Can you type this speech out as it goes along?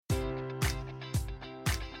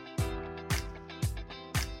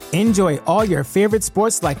Enjoy all your favorite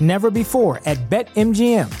sports like never before at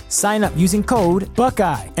BetMGM. Sign up using code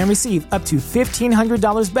Buckeye and receive up to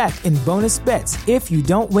 $1,500 back in bonus bets if you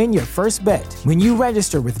don't win your first bet. When you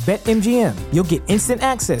register with BetMGM, you'll get instant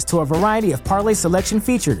access to a variety of parlay selection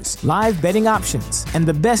features, live betting options, and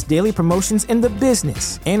the best daily promotions in the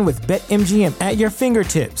business. And with BetMGM at your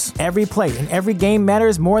fingertips, every play and every game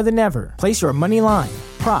matters more than ever. Place your money line,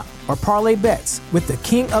 prop, or parlay bets with the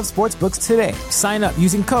king of sportsbooks today. Sign up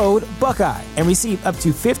using code Buckeye and receive up to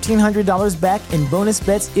 $1,500 back in bonus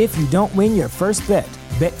bets if you don't win your first bet.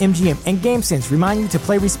 BetMGM and GameSense remind you to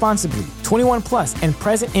play responsibly. 21 plus and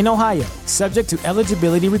present in Ohio, subject to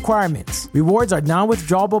eligibility requirements. Rewards are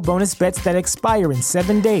non-withdrawable bonus bets that expire in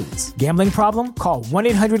 7 days. Gambling problem? Call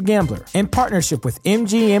 1-800-GAMBLER. In partnership with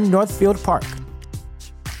MGM Northfield Park.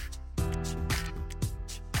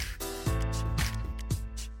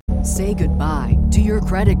 Say goodbye to your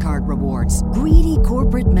credit card rewards. Greedy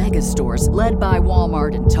corporate mega stores, led by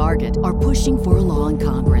Walmart and Target, are pushing for a law in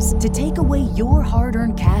Congress to take away your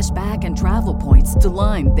hard-earned cash back and travel points to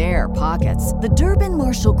line their pockets. The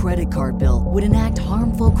Durbin-Marshall credit card bill would enact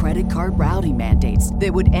harmful credit card routing mandates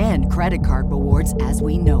that would end credit card rewards as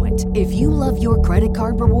we know it. If you love your credit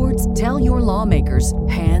card rewards, tell your lawmakers,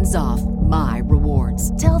 hands off my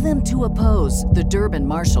rewards. Tell them to oppose the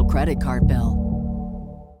Durbin-Marshall credit card bill.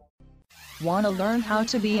 Want to learn how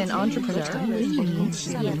to be an entrepreneur?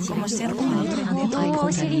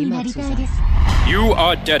 You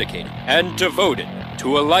are dedicated and devoted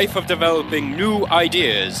to a life of developing new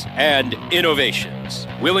ideas and innovations,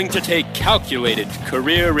 willing to take calculated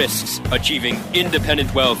career risks, achieving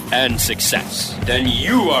independent wealth and success. Then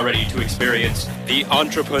you are ready to experience the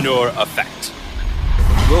Entrepreneur Effect.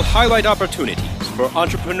 We'll highlight opportunities for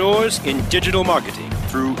entrepreneurs in digital marketing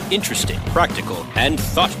through interesting, practical, and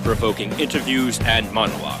thought-provoking interviews and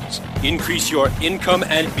monologues. Increase your income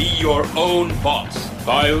and be your own boss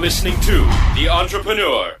by listening to The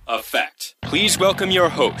Entrepreneur Effect. Please welcome your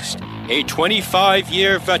host, a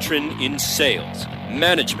 25-year veteran in sales,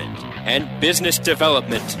 management, and business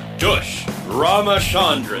development, Dush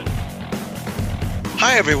Ramachandran.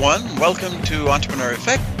 Hi, everyone. Welcome to Entrepreneur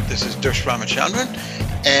Effect. This is Dush Ramachandran,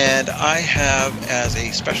 and I have as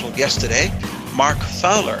a special guest today Mark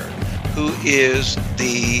Fowler, who is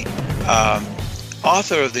the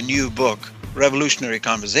author of the new book, Revolutionary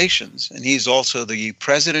Conversations, and he's also the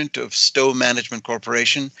president of Stowe Management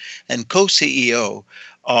Corporation and co-CEO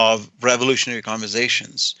of Revolutionary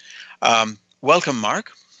Conversations. Welcome,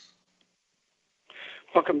 Mark.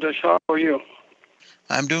 Welcome, Dush. How are you?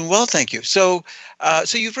 I'm doing well, thank you. So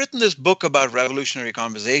you've written this book about Revolutionary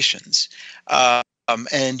Conversations,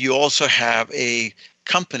 and you also have a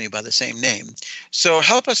company by the same name. So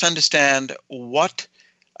help us understand what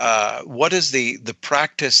is the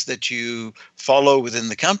practice that you follow within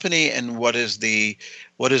the company, and what is the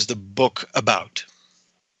book about?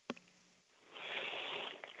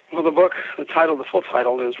 Well, the full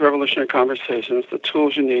title is Revolutionary Conversations: The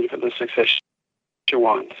Tools You Need for the Success You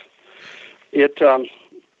Want.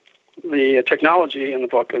 The technology in the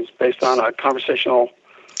book is based on a conversational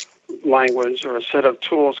language or a set of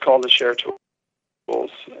tools called the SHARE tools.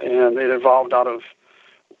 And it evolved out of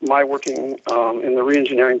my working in the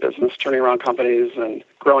re-engineering business, turning around companies and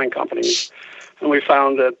growing companies. And we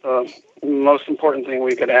found that the most important thing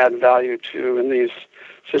we could add value to in these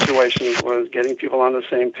situations was getting people on the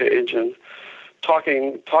same page and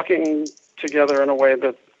talking together in a way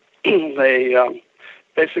that they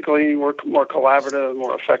basically were more collaborative,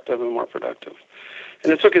 more effective, and more productive.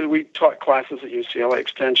 And it took us, we taught classes at UCLA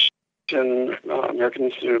Extension, American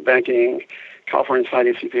Institute of Banking, California Society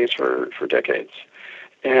of CPAs for decades.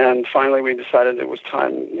 And finally we decided it was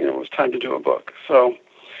time to do a book. So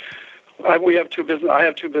I have two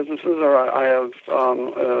businesses, or I have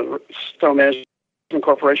Stowe Management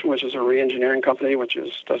Corporation, which is a re-engineering company, which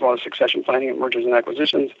does a lot of succession planning and mergers and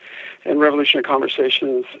acquisitions. And Revolutionary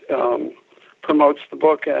Conversations promotes the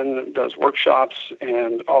book and does workshops,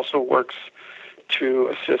 and also works to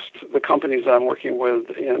assist the companies that I'm working with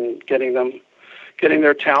in getting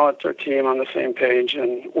their talent, their team on the same page,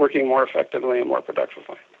 and working more effectively and more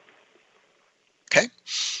productively. Okay.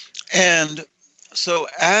 And so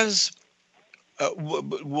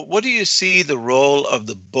what do you see the role of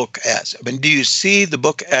the book as? I mean, do you see the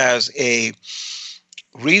book as a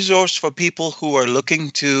resource for people who are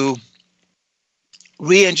looking to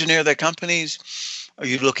re-engineer their companies? Are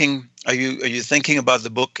you thinking about the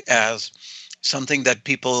book as something that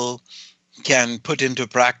people can put into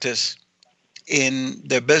practice in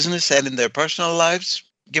their business and in their personal lives?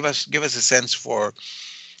 Give us a sense for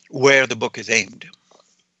where the book is aimed.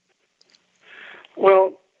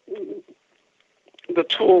 Well, the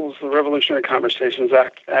tools, the revolutionary conversations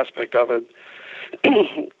aspect of it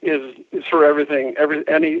is for everything,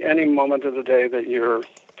 any moment of the day that you're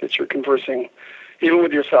conversing, even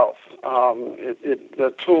with yourself.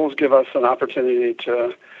 The tools give us an opportunity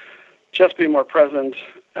to just be more present,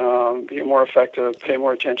 be more effective, pay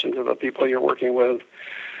more attention to the people you're working with.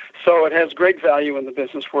 So it has great value in the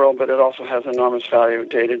business world, but it also has enormous value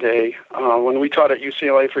day to day. When we taught at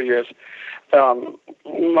UCLA for years,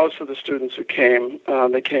 most of the students who came,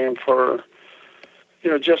 they came for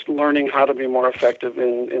just learning how to be more effective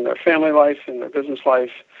in their family life, in their business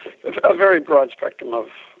life, a very broad spectrum of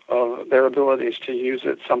their abilities to use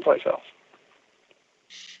it someplace else.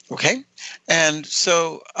 Okay. And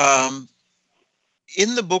so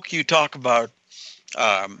in the book, you talk about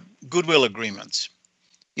goodwill agreements,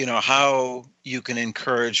 how you can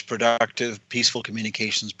encourage productive, peaceful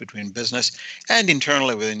communications between business and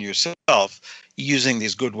internally within yourself using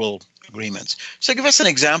these goodwill agreements. So give us an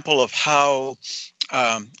example of how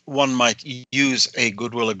one might use a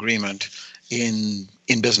goodwill agreement in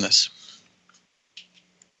business.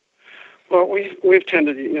 Well, we've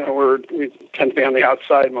tended, we tend to be on the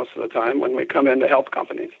outside most of the time when we come in to help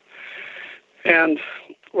companies. And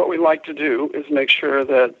what we like to do is make sure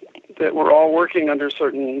that we're all working under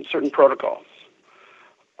certain protocols.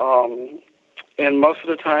 And most of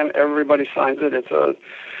the time, everybody signs it. It's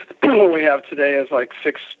what we have today is like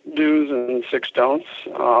 6 do's and 6 don'ts.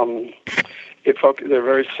 They're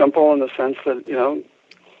very simple in the sense that,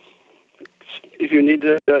 if you need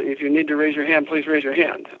to raise your hand, please raise your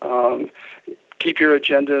hand. Keep your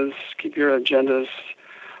agendas.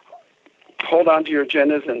 Hold on to your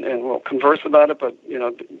agendas, and we'll converse about it. But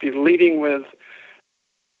be leading with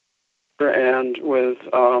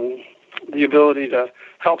the ability to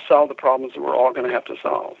help solve the problems that we're all going to have to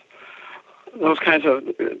solve. Those kinds of,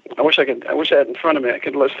 I wish I had it in front of me. I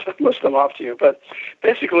could list them off to you. But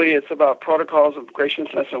basically, it's about protocols of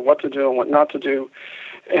graciousness and what to do and what not to do,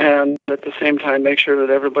 and at the same time, make sure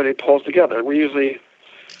that everybody pulls together. We usually,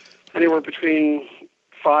 anywhere between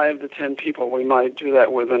 5 to 10 people, we might do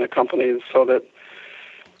that within a company, so that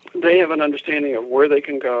they have an understanding of where they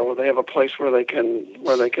can go. They have a place where they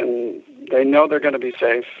know they're going to be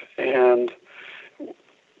safe, and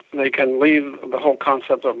they can leave the whole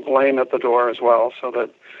concept of blame at the door as well, so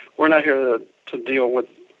that we're not here to deal with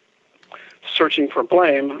searching for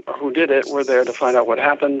blame or who did it. We're there to find out what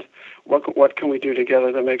happened. What can we do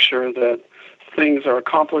together to make sure that things are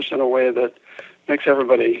accomplished in a way that makes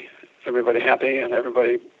everybody happy and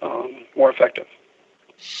everybody more effective.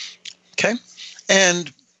 Okay.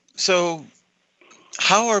 And so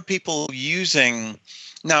how are people using,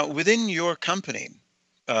 now within your company,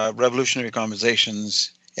 Revolutionary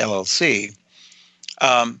Conversations, LLC,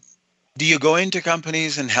 do you go into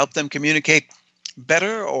companies and help them communicate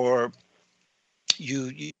better, or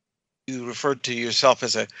you referred to yourself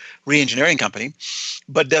as a re-engineering company,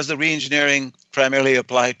 but does the re-engineering primarily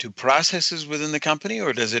apply to processes within the company,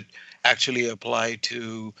 or does it actually apply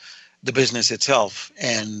to the business itself?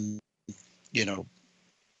 And,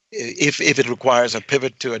 if it requires a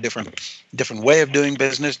pivot to a different way of doing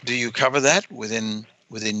business, do you cover that within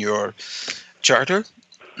your charter?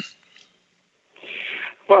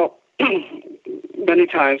 Well, many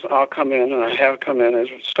times I'll come in, and I have come in as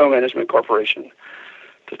Stowe Management Corporation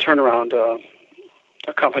to turn around a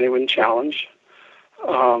company with a challenge.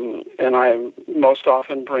 And I most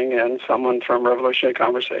often bring in someone from Revolutionary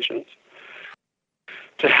Conversations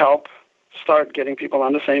to help start getting people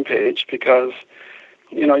on the same page, because,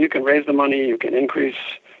 you can raise the money, you can increase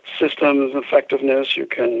systems effectiveness, you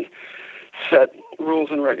can set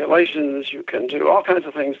rules and regulations, you can do all kinds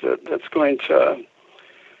of things that's going to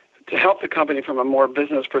help the company from a more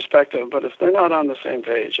business perspective. But if they're not on the same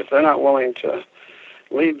page, if they're not willing to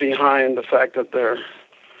leave behind the fact that their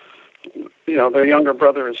younger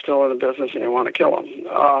brother is still in the business and you want to kill him.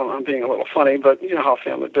 I'm being a little funny, but you know how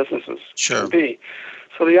family businesses can be.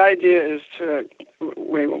 So the idea is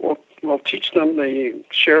we'll teach them the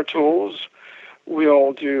share tools.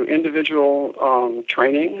 We'll do individual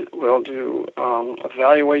training. We'll do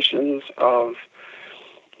evaluations of,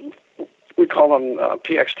 we call them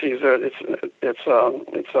PXTs. It's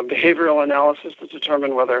a behavioral analysis to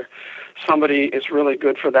determine whether somebody is really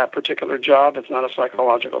good for that particular job. It's not a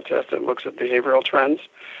psychological test. It looks at behavioral trends.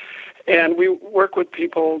 And we work with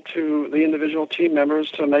people, the individual team members,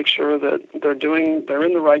 to make sure that they're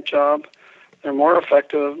in the right job, they're more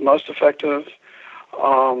effective, most effective,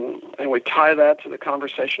 and we tie that to the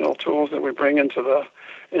conversational tools that we bring into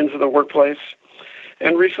the workplace.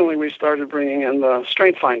 And recently we started bringing in the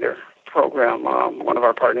Strength Finder program. One of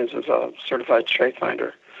our partners is a certified Strength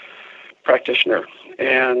Finder practitioner,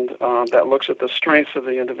 and that looks at the strengths of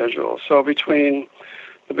the individual. So between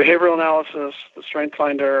the behavioral analysis, the Strength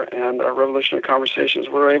Finder, and our Revolutionary Conversations,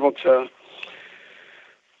 we're able to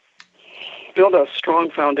build a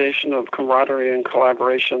strong foundation of camaraderie and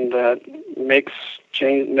collaboration that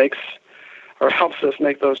helps us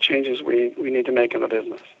make those changes we need to make in the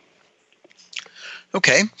business.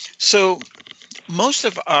 Okay, so most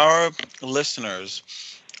of our listeners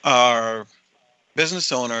are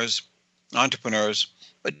business owners, entrepreneurs,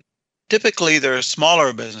 but typically they're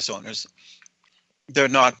smaller business owners. They're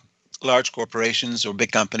not large corporations or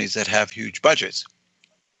big companies that have huge budgets.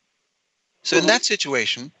 So in that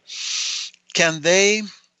situation, can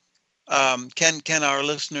our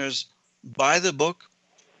listeners buy the book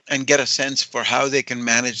and get a sense for how they can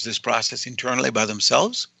manage this process internally by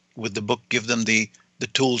themselves? Would the book give them the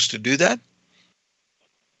tools to do that?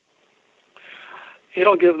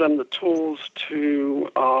 It'll give them the tools to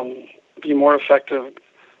be more effective,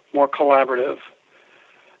 more collaborative.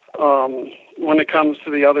 When it comes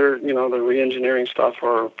to the other, the re-engineering stuff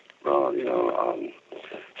or,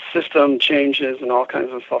 system changes and all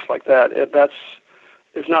kinds of stuff like that,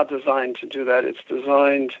 it's not designed to do that. It's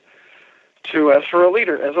designed to, as a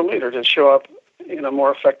leader, to show up in a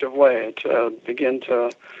more effective way, to begin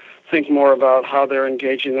to think more about how they're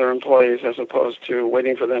engaging their employees as opposed to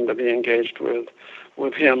waiting for them to be engaged with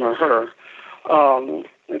him or her.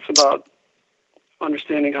 It's about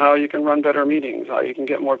understanding how you can run better meetings, how you can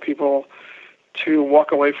get more people to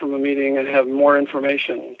walk away from a meeting and have more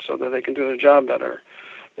information so that they can do their job better.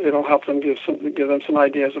 It'll help them give them some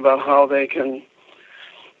ideas about how they can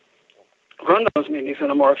run those meetings in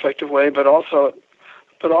a more effective way, but also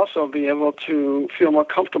be able to feel more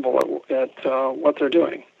comfortable at what they're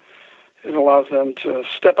doing. It allows them to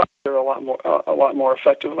step out there a lot more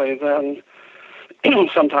effectively than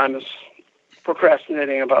sometimes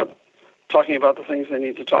procrastinating about talking about the things they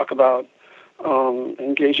need to talk about,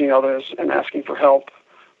 engaging others and asking for help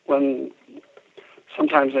when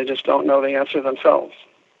sometimes they just don't know the answer themselves.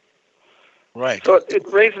 Right. So it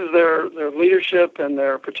raises their leadership and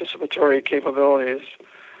their participatory capabilities.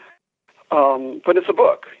 But it's a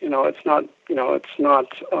book. It's not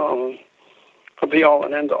a be-all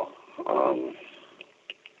and end-all.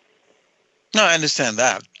 No, I understand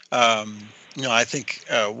that. I think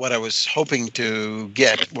what I was hoping to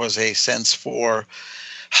get was a sense for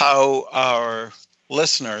how our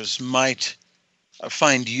listeners might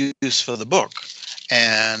find use for the book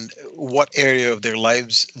and what area of their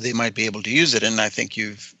lives they might be able to use it in. I think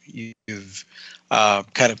you've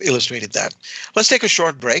kind of illustrated that. Let's take a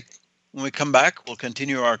short break. When we come back, we'll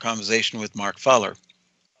continue our conversation with Mark Fowler.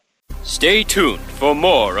 Stay tuned for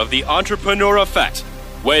more of The Entrepreneur Effect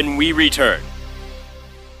when we return.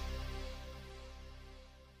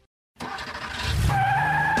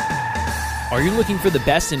 Are you looking for the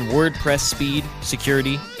best in WordPress speed,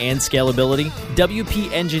 security, and scalability?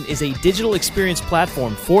 WP Engine is a digital experience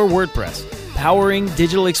platform for WordPress, powering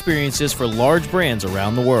digital experiences for large brands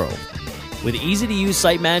around the world. With easy-to-use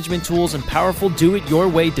site management tools and powerful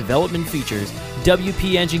do-it-your-way development features,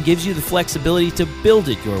 WP Engine gives you the flexibility to build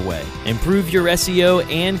it your way. Improve your SEO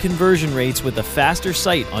and conversion rates with a faster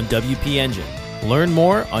site on WP Engine. Learn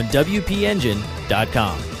more on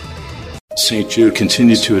WPEngine.com. St. Jude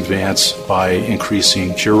continues to advance by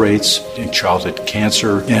increasing cure rates in childhood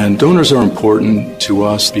cancer. And donors are important to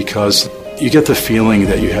us because you get the feeling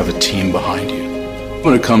that you have a team behind you.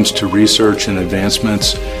 When it comes to research and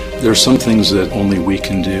advancements, there are some things that only we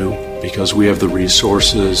can do because we have the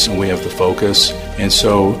resources and we have the focus. And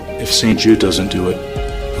so if St. Jude doesn't do it,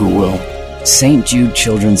 who will? St. Jude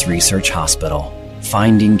Children's Research Hospital.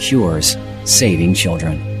 Finding cures, saving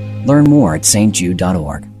children. Learn more at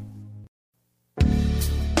stjude.org.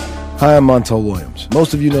 Hi, I'm Montel Williams.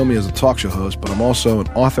 Most of you know me as a talk show host, but I'm also an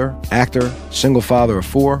author, actor, single father of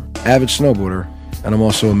 4, avid snowboarder, and I'm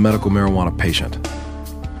also a medical marijuana patient.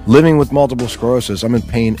 Living with multiple sclerosis, I'm in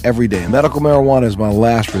pain every day. Medical marijuana is my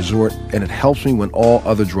last resort, and it helps me when all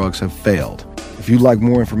other drugs have failed. If you'd like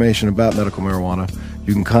more information about medical marijuana,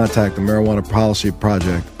 you can contact the Marijuana Policy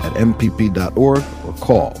Project at mpp.org or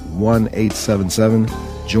call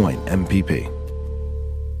 1-877-JOIN-MPP.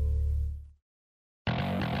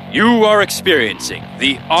 You are experiencing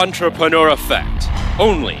The Entrepreneur Effect,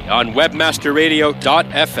 only on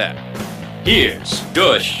webmasterradio.fm. Here's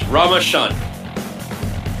Dush Ramachandran.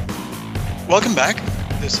 Welcome back.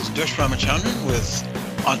 This is Dush Ramachandran with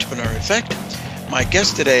Entrepreneur Effect. My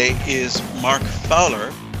guest today is Mark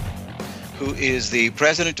Fowler, who is the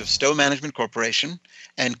president of Stowe Management Corporation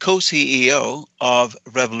and co-CEO of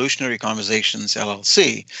Revolutionary Conversations,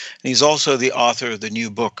 LLC. And he's also the author of the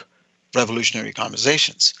new book, Revolutionary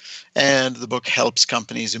Conversations. And the book helps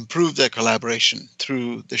companies improve their collaboration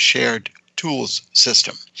through the shared tools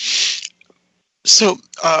system. So,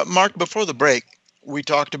 Mark, before the break, we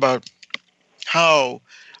talked about how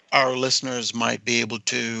our listeners might be able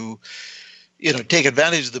to, take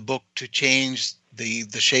advantage of the book to change the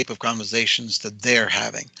shape of conversations that they're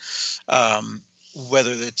having,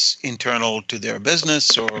 whether it's internal to their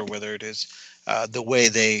business or whether it is the way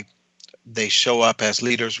they show up as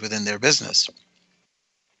leaders within their business.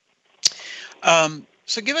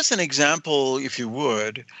 So give us an example, if you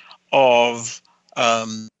would, of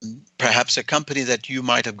perhaps a company that you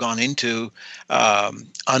might have gone into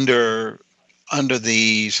under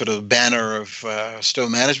the sort of banner of Stowe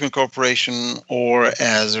Management Corporation or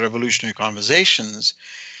as Revolutionary Conversations,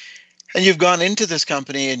 and you've gone into this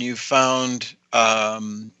company and you've found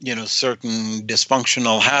certain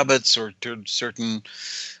dysfunctional habits or certain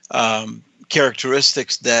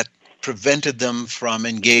characteristics that prevented them from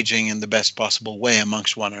engaging in the best possible way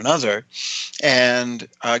amongst one another. And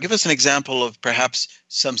give us an example of perhaps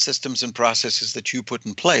some systems and processes that you put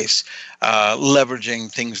in place,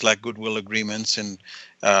 leveraging things like goodwill agreements and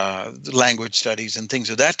language studies and things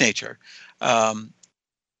of that nature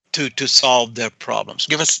to solve their problems.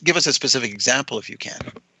 Give us a specific example if you can.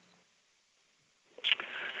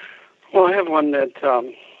 Well, I have one that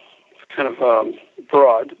kind of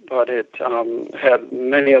broad, but it had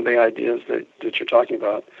many of the ideas that you're talking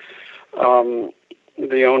about.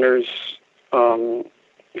 The owners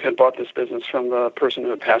had bought this business from the person who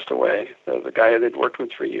had passed away, the guy they'd worked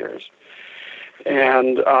with for years.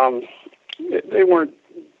 And they weren't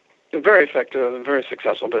a very effective, a very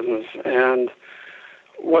successful business. And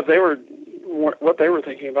what they were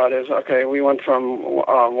thinking about is, okay, we went from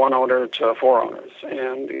one owner to four owners,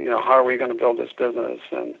 and how are we going to build this business?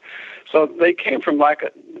 And so they came from the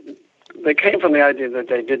idea that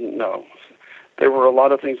they didn't know. There were a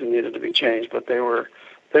lot of things that needed to be changed, but they were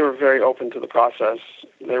very open to the process.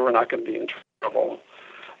 They were not going to be in trouble,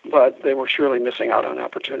 but they were surely missing out on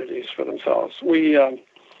opportunities for themselves.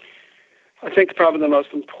 I think probably the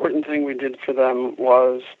most important thing we did for them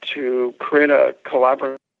was to create a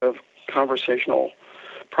collaborative conversational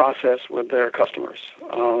process with their customers.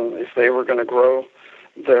 If they were going to grow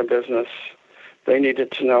their business, they needed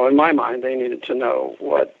to know, in my mind, they needed to know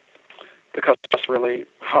what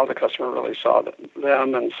how the customer really saw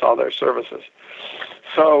them and saw their services.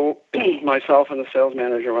 So myself and the sales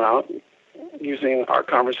manager went out using our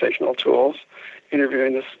conversational tools,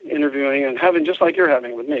 interviewing and having, just like you're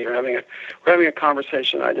having with me, we're having a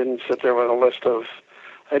conversation. I didn't sit there with a list of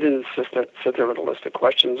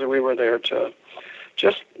questions, and we were there to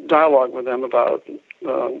just dialogue with them about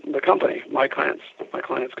the company, my client's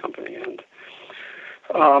company. And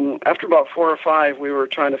after about 4 or 5, we were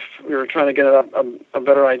trying to get a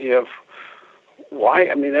better idea of why.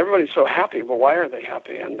 I mean, everybody's so happy, but why are they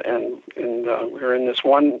happy? And we were in this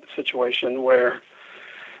one situation where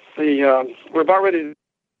we're about ready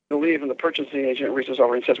to leave, and the purchasing agent reaches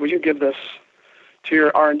over and says, "Will you give this to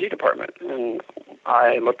your R&D department?" And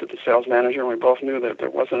I looked at the sales manager, and we both knew that there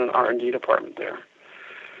wasn't an R&D department there.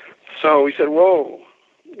 So we said, "Whoa,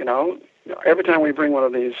 every time we bring one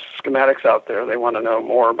of these schematics out there, they want to know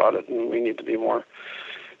more about it, and we need to be more.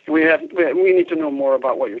 We need to know more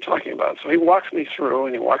about what you're talking about." So he walks me through,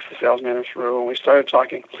 and he walks the sales manager through, and we started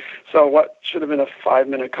talking. So what should have been a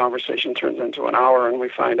 5-minute conversation turns into an hour, and we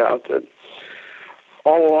find out that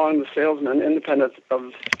all along the salesmen, independent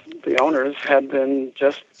of the owners, had been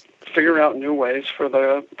just figuring out new ways for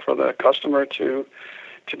the customer to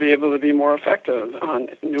be able to be more effective on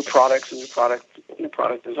new products and new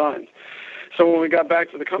product designs. So when we got back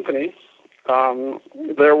to the company,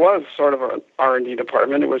 there was sort of an R&D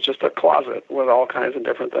department. It was just a closet with all kinds of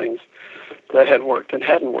different things that had worked and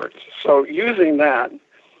hadn't worked. So using that,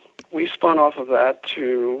 we spun off of that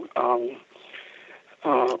to, and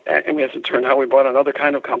as it turned out, we bought another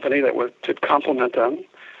kind of company that was to complement them.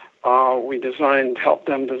 We helped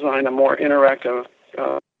them design a more interactive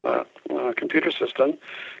computer system,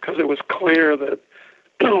 because it was clear that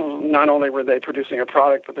not only were they producing a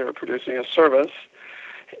product, but they were producing a service.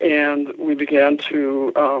 And we began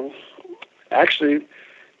to actually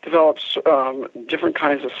develop different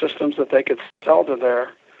kinds of systems that they could sell to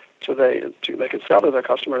their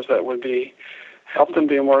customers that would help them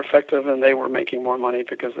be more effective, and they were making more money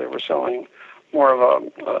because they were selling more of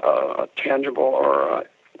a tangible or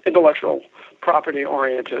intellectual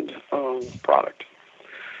property-oriented product.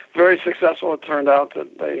 Very successful. It turned out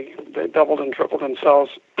that they doubled and tripled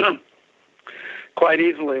themselves quite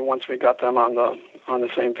easily once we got them on the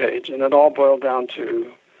same page, and it all boiled down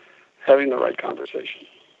to having the right conversation.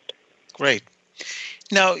 Great.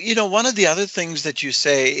 Now, one of the other things that you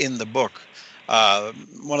say in the book,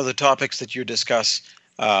 one of the topics that you discuss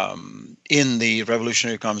in the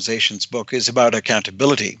Revolutionary Conversations book is about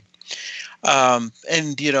accountability. And,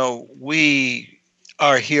 we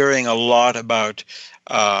are hearing a lot about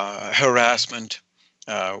harassment,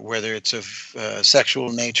 whether it's of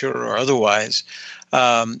sexual nature or otherwise,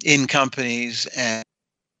 in companies and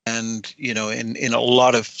in a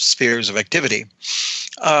lot of spheres of activity.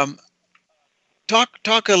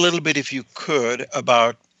 Talk a little bit, if you could,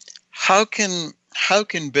 about how can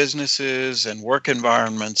businesses and work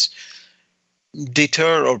environments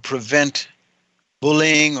deter or prevent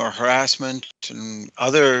bullying or harassment and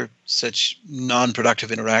other such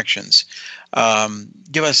non-productive interactions.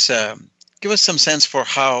 Give us some sense for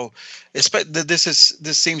how.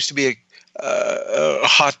 This seems to be a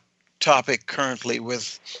hot topic currently,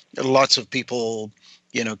 with lots of people,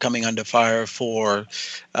 coming under fire for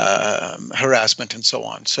harassment and so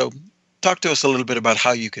on. So, talk to us a little bit about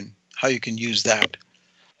how you can use that.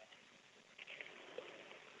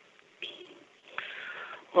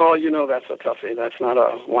 Well, that's a toughie. That's not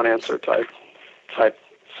a one answer type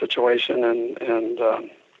situation, and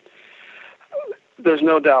there's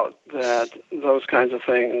no doubt that those kinds of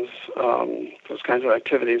things, those kinds of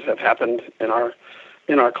activities have happened in our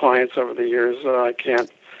clients over the years.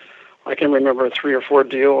 I can remember 3 or 4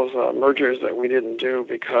 deals, mergers that we didn't do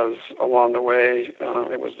because along the way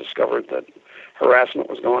it was discovered that harassment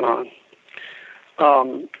was going on.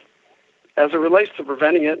 As it relates to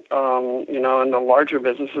preventing it, in the larger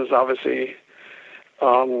businesses, obviously,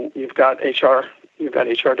 you've got HR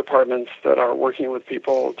departments that are working with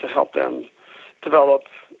people to help them develop,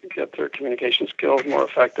 get their communication skills more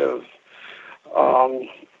effective.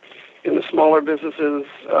 In the smaller businesses,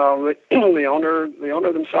 the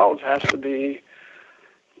owner themselves has to be,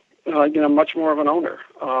 much more of an owner.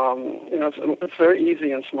 It's very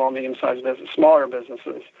easy in small, medium-sized business, smaller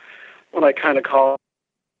businesses, what I kind of call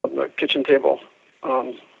the kitchen table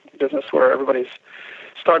business, where everybody's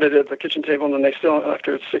started at the kitchen table, and then they still,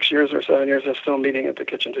 after 6 years or 7 years, they're still meeting at the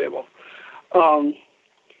kitchen table.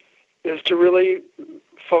 Is to really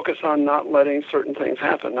focus on not letting certain things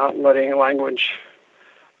happen, not letting language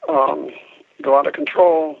go out of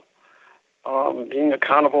control, being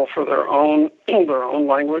accountable for their own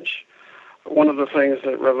language. One of the things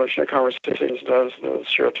that Revolutionary Conversations does, the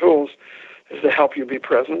Share Tools, is to help you be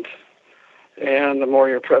present. And the more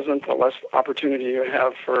you're present, the less opportunity you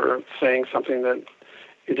have for saying something that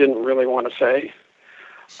you didn't really want to say.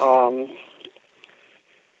 I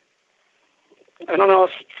don't know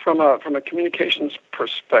if from a communications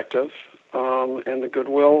perspective and the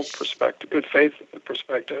goodwill perspective, good faith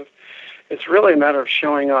perspective, it's really a matter of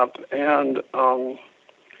showing up and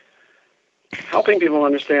helping people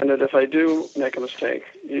understand that if I do make a mistake,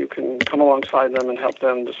 you can come alongside them and help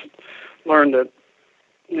them just learn that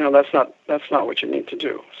that's not what you need to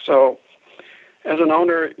do. So, as an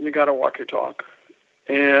owner, you got to walk your talk,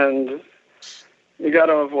 and you got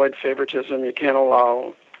to avoid favoritism. You can't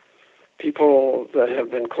allow people that have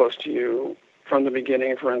been close to you from the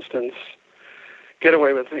beginning, for instance, get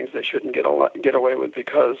away with things they shouldn't get away with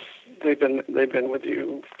because they've been with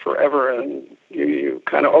you forever, and you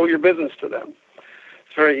kind of owe your business to them.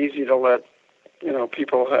 It's very easy to let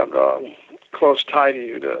people have a close tie to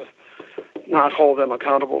you, to not hold them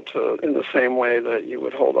accountable in the same way that you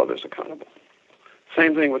would hold others accountable.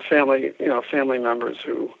 Same thing with family members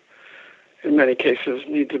who, in many cases,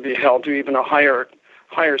 need to be held to even a higher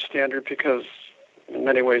standard because, in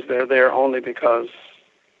many ways, they're there only because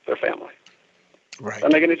they're family. Right. Does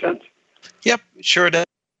that make any sense? Yep, sure does.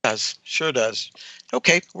 Sure does.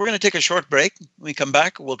 Okay, we're going to take a short break. When we come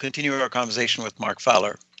back, we'll continue our conversation with Mark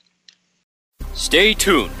Fowler. Stay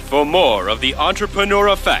tuned for more of The Entrepreneur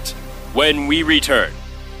Effect when we return.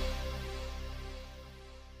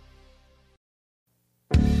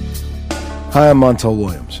 Hi, I'm Montel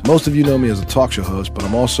Williams. Most of you know me as a talk show host, but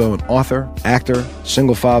I'm also an author, actor,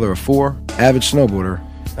 single father of 4, avid snowboarder,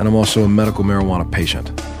 and I'm also a medical marijuana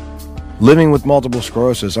patient. Living with multiple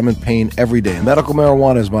sclerosis, I'm in pain every day. Medical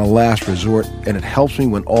marijuana is my last resort, and it helps me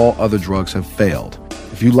when all other drugs have failed.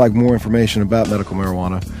 If you'd like more information about medical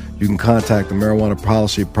marijuana, you can contact the Marijuana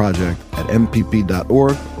Policy Project at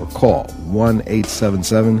mpp.org or call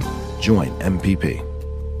 1-877-JOIN-MPP.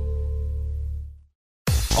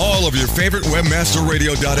 All of your favorite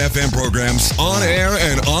WebmasterRadio.fm programs on air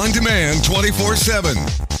and on demand 24/7.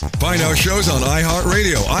 Find our shows on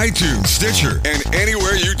iHeartRadio, iTunes, Stitcher, and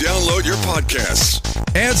anywhere you download your podcasts.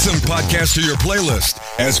 Add some podcasts to your playlist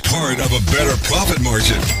as part of a better profit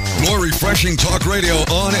margin. More refreshing talk radio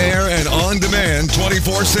on air and on demand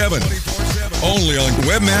 24/7. Only on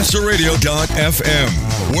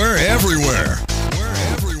webmasterradio.fm. We're everywhere.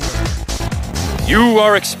 You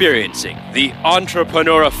are experiencing the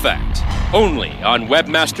Entrepreneur Effect, only on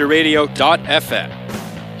webmasterradio.fm.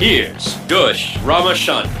 Here's Dush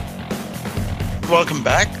Ramachandran. Welcome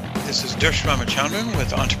back. This is Dush Ramachandran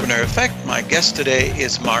with Entrepreneur Effect. My guest today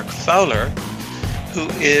is Mark Fowler, who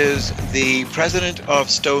is the president of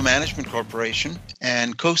Stowe Management Corporation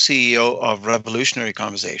and co-CEO of Revolutionary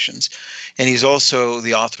Conversations. And he's also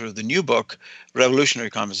the author of the new book, Revolutionary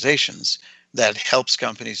Conversations, that helps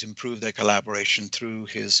companies improve their collaboration through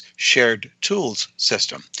his shared tools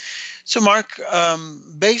system. So, Mark,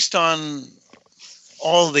 based on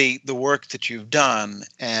all the work that you've done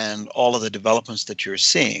and all of the developments that you're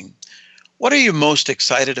seeing, what are you most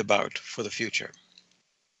excited about for the future?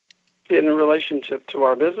 In relationship to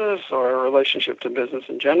our business, or a relationship to business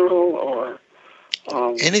in general, or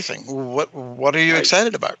anything? What are you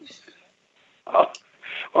excited about? Well,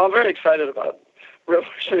 I'm very excited about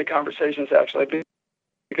Revolutionary Conversations, actually,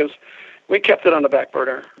 because we kept it on the back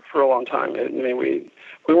burner for a long time. I mean, we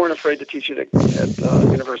weren't afraid to teach it at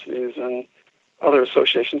universities and other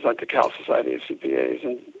associations like the Cal Society of CPAs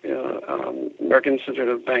and American Institute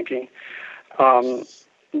of Banking.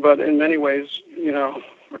 But in many ways,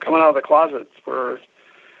 we're coming out of the closets. We're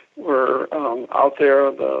out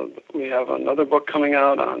there. We have another book coming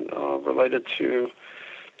out on related to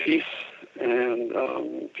peace and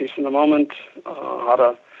peace in the moment, how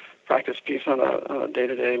to practice peace on a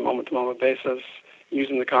day-to-day, moment-to-moment basis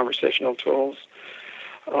using the conversational tools.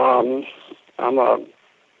 I'm a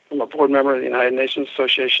board member of the United Nations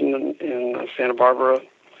Association in Santa Barbara,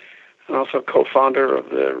 and also co-founder of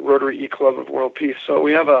the Rotary E-Club of World Peace. So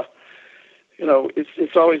we have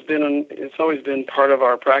it's always been part of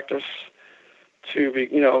our practice to be,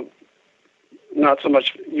 not so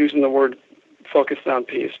much using the word focused on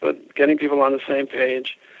peace, but getting people on the same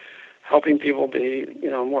page, helping people be,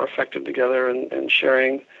 more effective together, and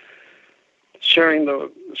sharing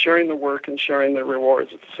the work and sharing the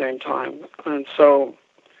rewards at the same time. And so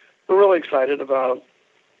we're really excited about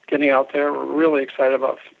getting out there. We're really excited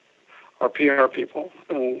about our PR people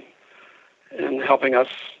and helping us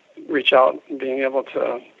reach out and being able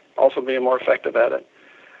to also be more effective at it.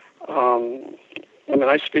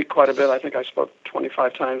 I speak quite a bit. I think I spoke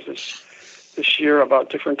 25 times this year about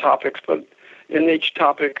different topics, but in each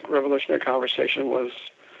topic, Revolutionary Conversation was,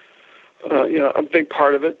 a big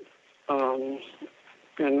part of it, and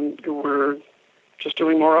we're just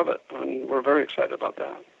doing more of it, and we're very excited about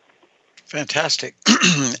that. Fantastic.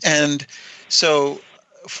 And so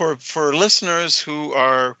for listeners who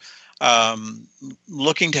are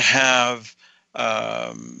looking to have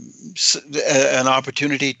an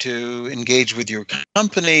opportunity to engage with your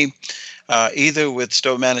company, either with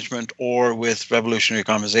Stowe Management or with Revolutionary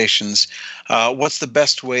Conversations, what's the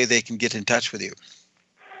best way they can get in touch with you?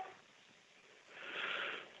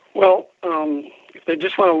 Well, if they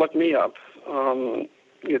just want to look me up,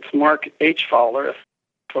 it's Mark H. Fowler,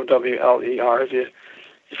 Fowler.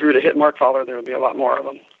 If you were to hit Mark Fowler, there would be a lot more of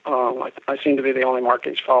them. I seem to be the only Mark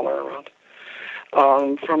H. Fowler around.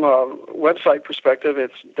 From a website perspective,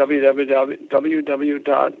 it's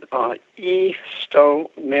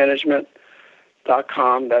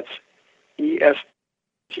www.estowemanagement.com. That's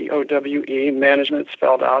ESTOWE, management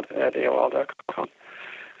spelled out at AOL.com.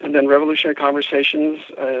 And then Revolutionary Conversations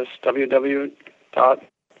is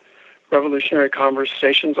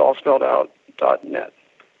www.revolutionaryconversations, all spelled out, .net.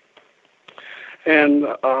 And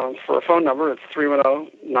for a phone number, it's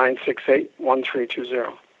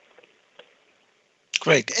 310-968-1320.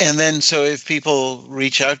 Great. And then, so if people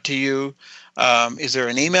reach out to you, is there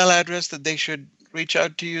an email address that they should reach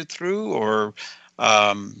out to you through, or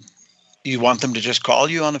you want them to just call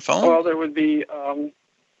you on the phone? Well, there would be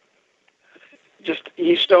just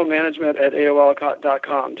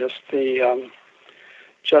estowemanagement@AOL.com.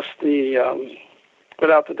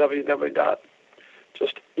 Without the www.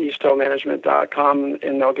 Just estowemanagement.com,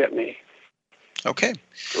 and they'll get me. Okay.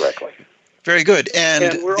 Directly. Very good.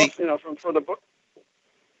 And we're also, for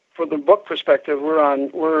the book perspective, we're on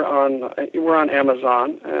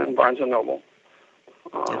Amazon and Barnes and Noble,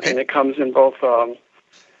 okay. And it comes in both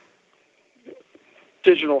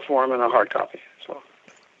digital form and a hard copy. So.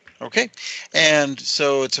 Okay, and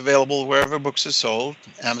so it's available wherever books are sold,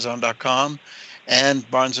 Amazon.com and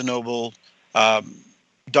Barnes and Noble.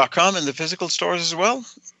 .com in the physical stores as well?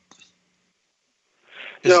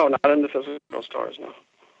 No, not in the physical stores, no.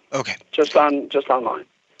 Okay. Just online.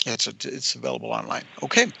 It's available online.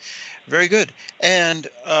 Okay, very good. And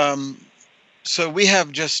so we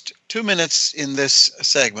have just 2 minutes in this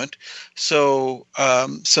segment. So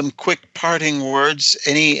some quick parting words.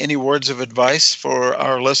 Any words of advice for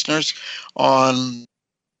our listeners on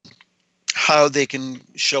how they can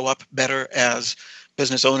show up better as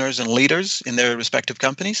business owners and leaders in their respective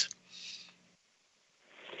companies?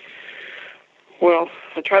 Well,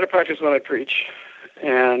 I try to practice what I preach.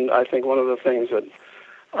 And I think one of the things that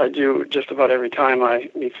I do just about every time I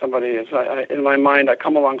meet somebody is in my mind, I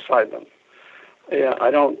come alongside them. Yeah,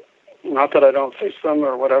 not that I don't face them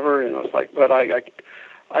or whatever, it's like, but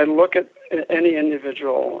I look at any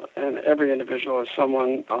individual, and every individual as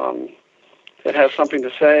someone that has something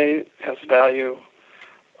to say, has value,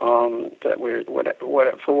 that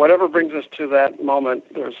for whatever brings us to that moment,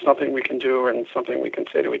 there's something we can do and something we can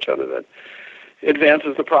say to each other that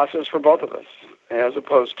advances the process for both of us, as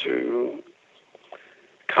opposed to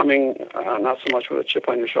coming not so much with a chip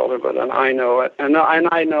on your shoulder, but an I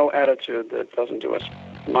know attitude that doesn't do us,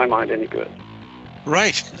 in my mind, any good.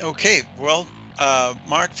 Right. Okay. Well,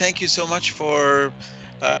 Mark, thank you so much for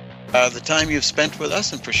the time you've spent with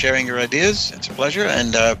us and for sharing your ideas. It's a pleasure.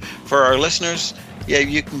 And for our listeners,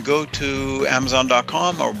 you can go to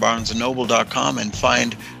Amazon.com or BarnesandNoble.com and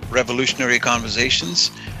find Revolutionary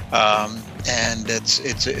Conversations. And it's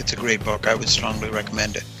a great book. I would strongly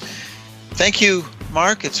recommend it. Thank you,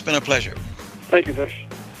 Mark. It's been a pleasure. Thank you, Vish.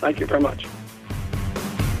 Thank you very much.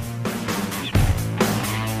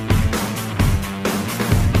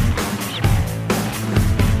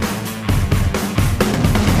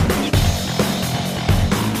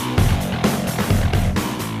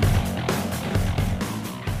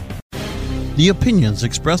 The opinions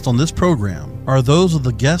expressed on this program are those of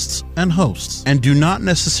the guests and hosts and do not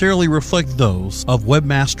necessarily reflect those of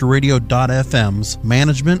WebmasterRadio.fm's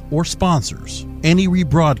management or sponsors. Any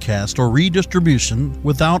rebroadcast or redistribution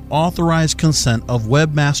without authorized consent of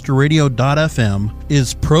WebmasterRadio.fm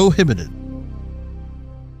is prohibited.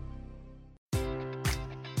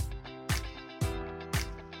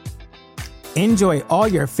 Enjoy all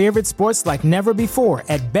your favorite sports like never before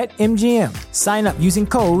at BetMGM. Sign up using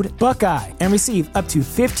code Buckeye and receive up to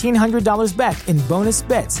 $1,500 back in bonus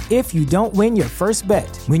bets if you don't win your first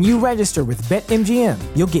bet. When you register with BetMGM,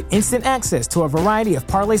 you'll get instant access to a variety of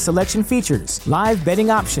parlay selection features, live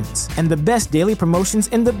betting options, and the best daily promotions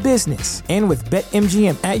in the business. And with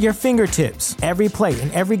BetMGM at your fingertips, every play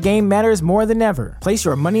and every game matters more than ever. Place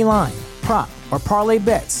your money line, prop, or parlay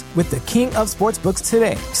bets with the king of sportsbooks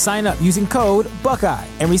today. Sign up using code Buckeye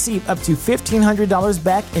and receive up to $1,500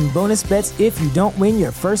 back in bonus bets if you don't win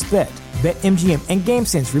your first bet. BetMGM and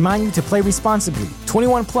GameSense remind you to play responsibly.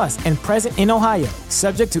 21 plus and present in Ohio,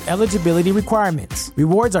 subject to eligibility requirements.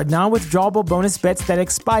 Rewards are non-withdrawable bonus bets that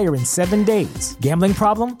expire in 7 days. Gambling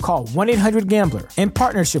problem? Call 1-800-GAMBLER in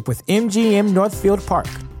partnership with MGM Northfield Park.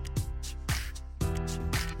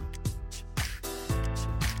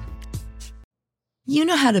 You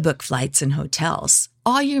know how to book flights and hotels.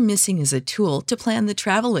 All you're missing is a tool to plan the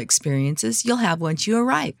travel experiences you'll have once you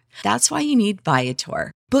arrive. That's why you need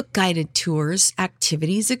Viator. Book guided tours,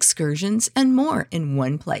 activities, excursions, and more in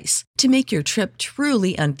one place to make your trip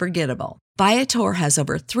truly unforgettable. Viator has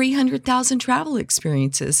over 300,000 travel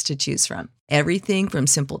experiences to choose from. Everything from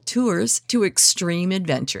simple tours to extreme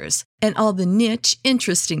adventures and all the niche,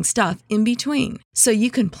 interesting stuff in between. So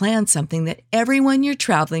you can plan something that everyone you're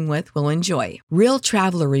traveling with will enjoy. Real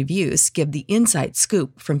traveler reviews give the inside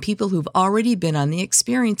scoop from people who've already been on the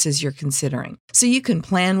experiences you're considering. So you can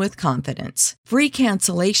plan with confidence. Free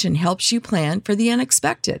cancellation helps you plan for the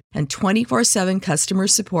unexpected. And 24/7 customer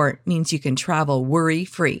support means you can travel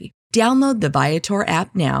worry-free. Download the Viator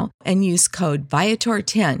app now and use code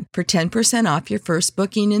Viator10 for 10% off your first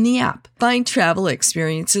booking in the app. Find travel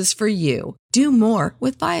experiences for you. Do more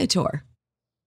with Viator.